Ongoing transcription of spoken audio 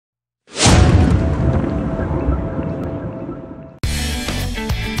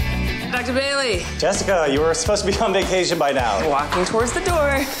Dr. Bailey. Jessica, you were supposed to be on vacation by now. Walking towards the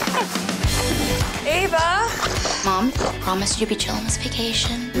door. Ava. Mom, promised you'd be chill on this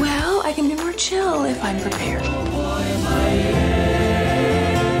vacation. Well, I can be more chill if I'm prepared.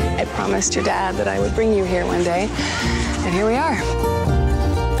 I promised your dad that I would bring you here one day, and here we are.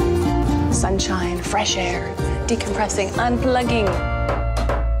 Sunshine, fresh air, decompressing, unplugging.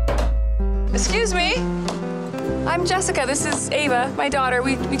 Excuse me. I'm Jessica. This is Ava, my daughter.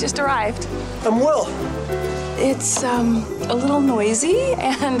 We just arrived. I'm Will. It's a little noisy,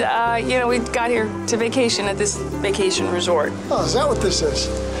 and you know, we got here to vacation at this vacation resort. Oh, is that what this is?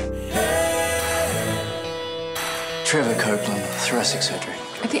 Trevor Copeland, thoracic surgery.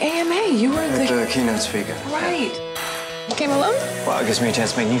 At the AMA, you were The keynote speaker. Right. You came alone? Well, it gives me a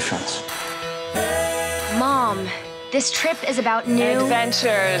chance to make new friends. Mom, this trip is about new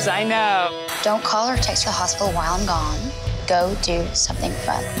adventures, I know. Don't call or text the hospital while I'm gone. Go do something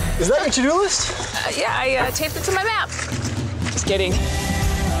fun. Is that your to-do list? Yeah, I taped it to my map. Just kidding.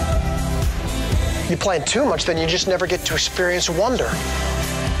 You plan too much, then you just never get to experience wonder.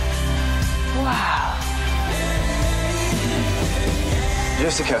 Wow.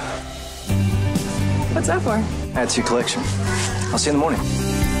 Jessica, What's that for? add to your collection. I'll see you in the morning.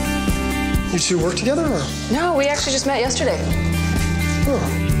 You two work together, or? No, we actually just met yesterday.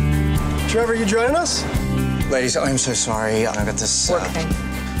 Oh. Trevor, you joining us? Ladies, I'm so sorry. I got this. Work thing.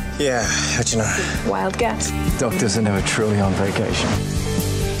 Yeah, how'd you know? Wild guess. Doctors are never truly on vacation.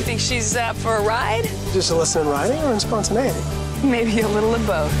 You think she's up for a ride? Just a lesson in writing or in spontaneity? Maybe a little of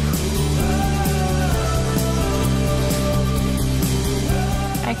both.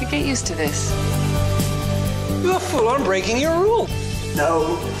 I could get used to this. You're full-on breaking your rule.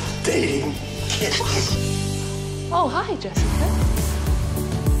 No dating kisses. Oh, hi, Jessica.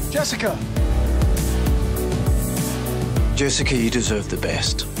 Jessica. Jessica, you deserve the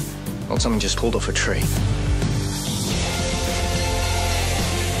best. Not something just pulled off a tree.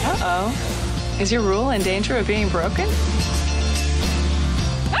 Uh-oh. Is your rule in danger of being broken?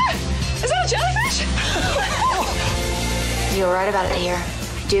 Ah! Is that a jellyfish? You were right about it here.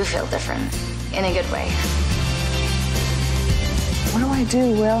 I do feel different, in a good way. What do I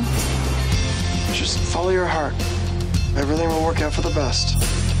do, Will? Just follow your heart. Everything will work out for the best.